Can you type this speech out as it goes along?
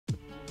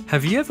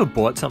Have you ever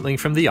bought something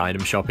from the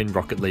item shop in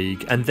Rocket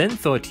League and then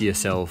thought to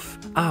yourself,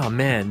 "Ah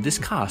man, this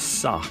car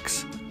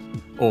sucks,"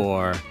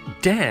 or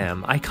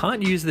 "Damn, I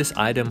can't use this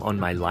item on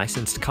my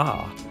licensed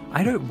car,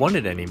 I don't want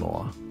it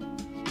anymore"?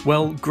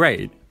 Well,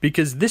 great,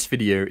 because this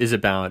video is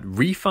about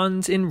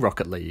refunds in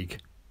Rocket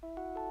League.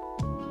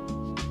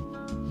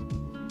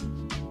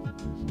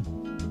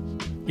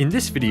 In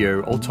this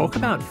video, I'll talk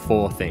about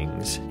 4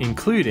 things,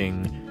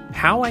 including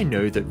how I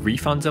know that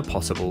refunds are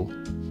possible,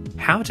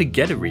 how to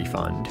get a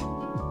refund,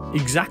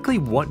 exactly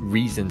what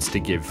reasons to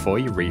give for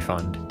your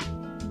refund,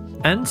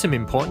 and some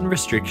important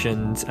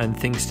restrictions and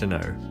things to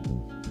know.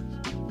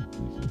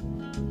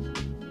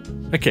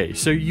 Okay,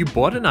 so you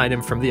bought an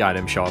item from the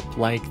item shop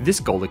like this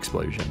gold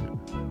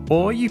explosion,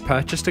 or you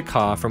purchased a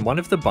car from one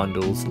of the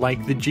bundles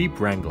like the Jeep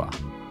Wrangler,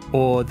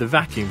 or the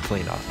vacuum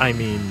cleaner,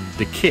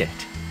 the kit,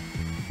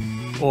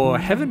 or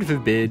heaven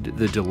forbid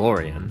the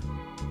DeLorean,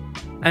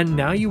 and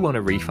now you want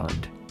a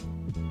refund.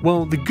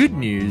 Well, the good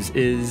news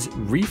is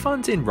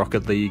refunds in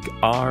Rocket League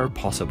are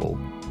possible.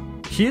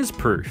 Here's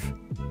proof.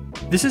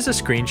 This is a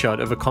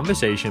screenshot of a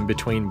conversation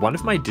between one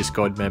of my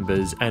Discord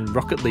members and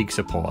Rocket League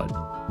support.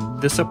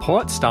 The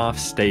support staff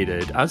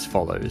stated as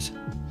follows: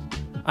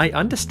 "I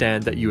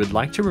understand that you would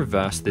like to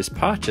reverse this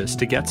purchase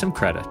to get some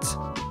credits.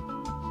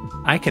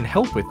 I can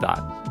help with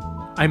that.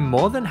 I'm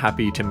more than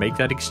happy to make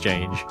that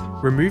exchange,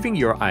 removing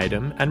your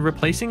item and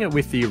replacing it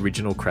with the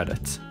original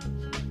credits.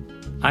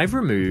 I've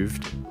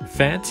removed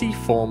fancy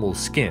formal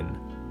skin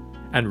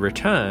and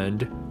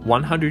returned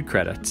 100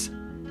 credits.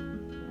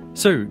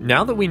 So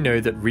now that we know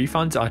that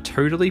refunds are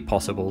totally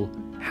possible,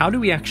 how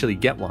do we actually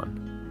get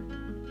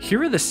one?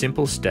 Here are the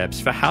simple steps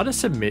for how to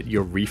submit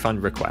your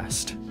refund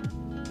request.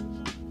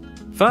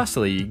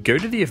 Firstly, go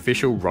to the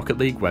official Rocket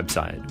League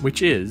website,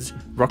 which is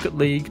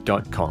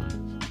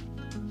rocketleague.com.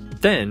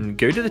 Then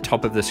go to the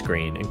top of the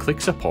screen and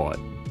click support.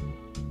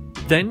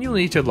 Then you'll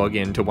need to log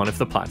in to one of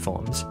the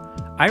platforms.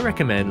 I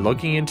recommend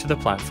logging into the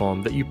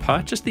platform that you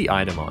purchased the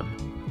item on,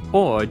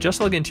 or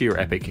just log into your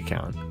Epic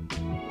account.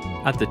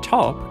 At the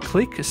top,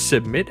 click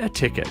Submit a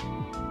Ticket.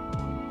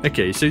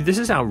 Okay, so this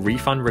is our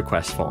refund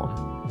request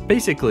form.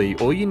 Basically,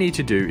 all you need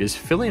to do is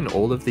fill in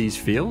all of these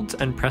fields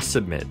and press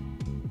Submit.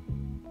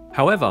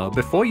 However,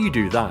 before you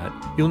do that,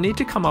 you'll need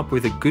to come up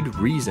with a good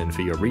reason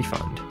for your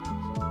refund.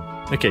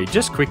 Okay,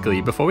 just quickly,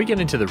 before we get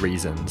into the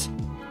reasons,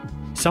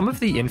 some of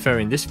the info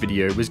in this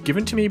video was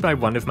given to me by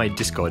one of my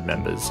Discord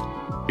members.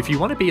 If you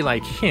want to be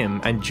like him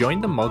and join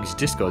the Mogz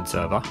Discord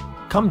server,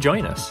 come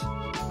join us.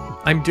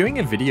 I'm doing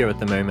a video at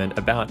the moment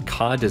about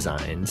car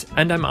designs,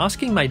 and I'm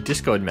asking my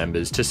Discord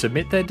members to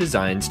submit their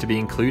designs to be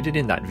included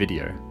in that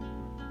video.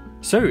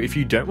 So if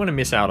you don't want to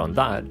miss out on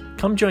that,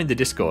 come join the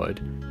Discord.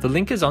 The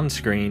link is on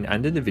screen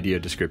and in the video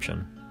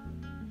description.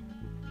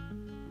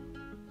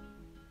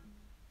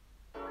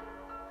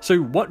 So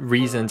what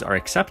reasons are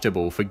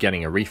acceptable for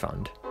getting a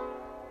refund?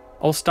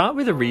 I'll start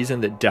with a reason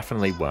that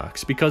definitely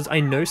works because I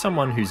know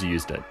someone who's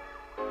used it.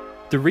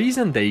 The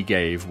reason they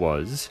gave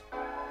was,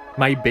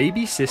 "My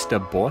baby sister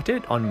bought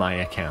it on my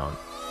account."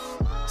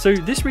 So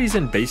this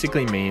reason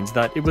basically means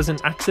that it was an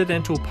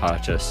accidental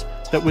purchase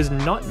that was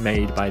not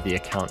made by the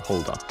account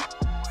holder.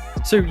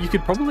 So you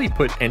could probably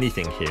put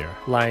anything here,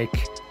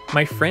 like,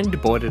 "My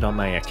friend bought it on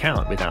my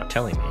account without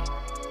telling me,"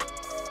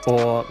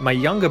 or "My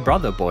younger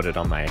brother bought it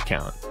on my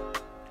account."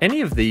 Any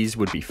of these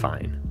would be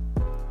fine.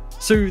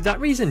 So that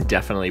reason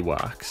definitely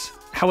works.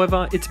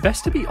 However, it's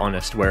best to be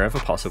honest wherever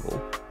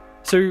possible.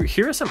 So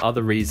here are some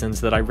other reasons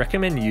that I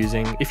recommend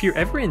using if you're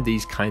ever in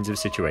these kinds of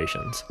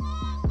situations.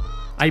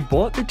 "I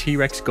bought the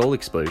T-Rex goal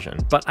explosion,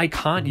 but I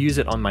can't use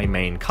it on my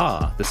main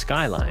car, the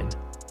Skyline.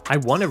 I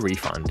want a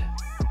refund."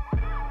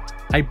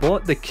 "I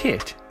bought the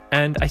kit,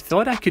 and I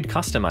thought I could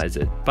customize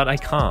it, but I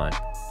can't.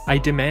 I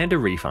demand a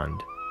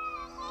refund."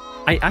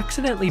 "I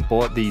accidentally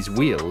bought these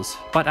wheels,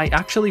 but I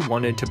actually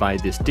wanted to buy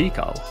this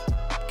decal.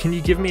 Can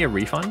you give me a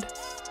refund?"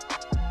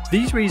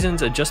 These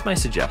reasons are just my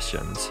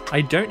suggestions.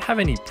 I don't have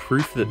any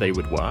proof that they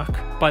would work,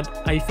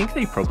 but I think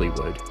they probably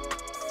would.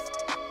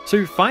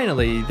 So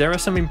finally, there are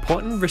some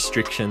important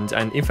restrictions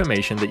and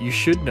information that you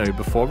should know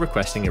before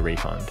requesting a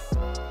refund.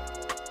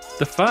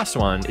 The first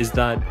one is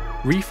that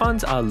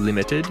refunds are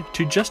limited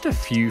to just a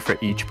few for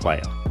each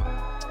player.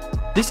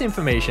 This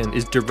information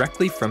is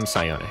directly from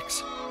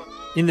Psyonix.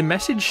 In the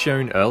message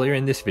shown earlier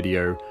in this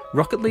video,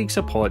 Rocket League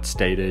support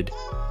stated,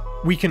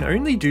 "We can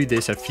only do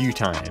this a few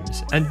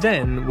times, and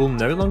then we'll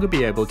no longer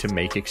be able to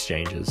make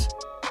exchanges."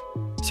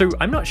 So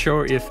I'm not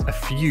sure if a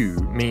few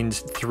means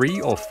 3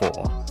 or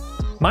 4.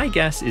 My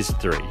guess is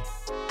 3.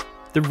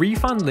 The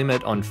refund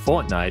limit on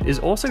Fortnite is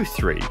also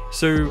 3,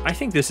 so I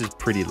think this is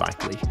pretty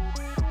likely.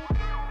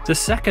 The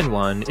second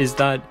one is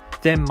that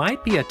there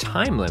might be a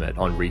time limit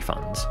on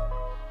refunds.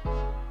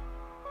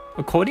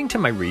 According to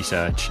my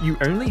research, you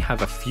only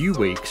have a few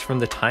weeks from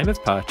the time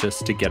of purchase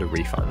to get a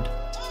refund.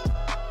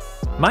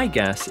 My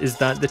guess is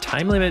that the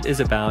time limit is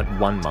about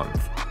 1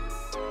 month.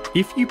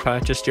 If you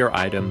purchased your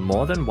item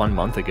more than 1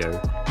 month ago,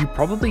 you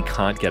probably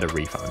can't get a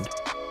refund.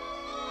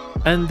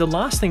 And the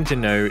last thing to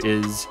know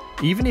is,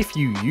 even if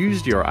you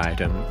used your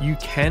item, you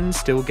can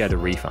still get a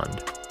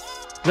refund.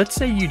 Let's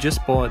say you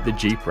just bought the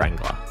Jeep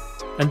Wrangler,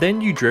 and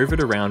then you drove it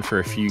around for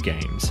a few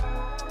games.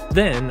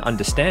 Then,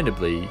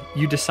 understandably,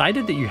 you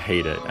decided that you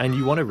hate it and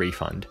you want a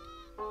refund.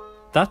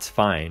 That's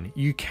fine,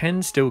 you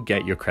can still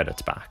get your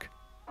credits back.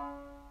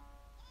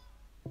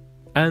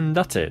 And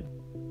that's it.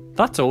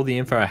 That's all the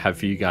info I have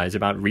for you guys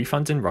about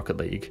refunds in Rocket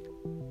League.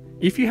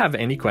 If you have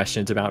any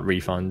questions about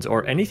refunds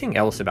or anything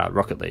else about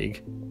Rocket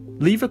League,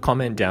 leave a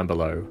comment down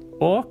below,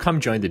 or come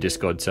join the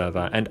Discord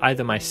server and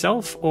either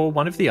myself or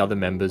one of the other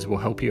members will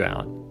help you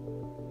out.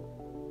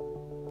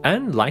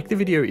 And like the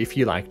video if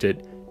you liked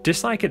it,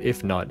 dislike it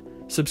if not,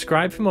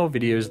 subscribe for more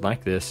videos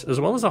like this as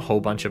well as a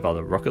whole bunch of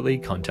other Rocket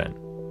League content.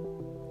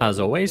 As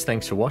always,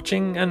 thanks for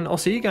watching and I'll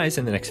see you guys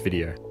in the next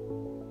video.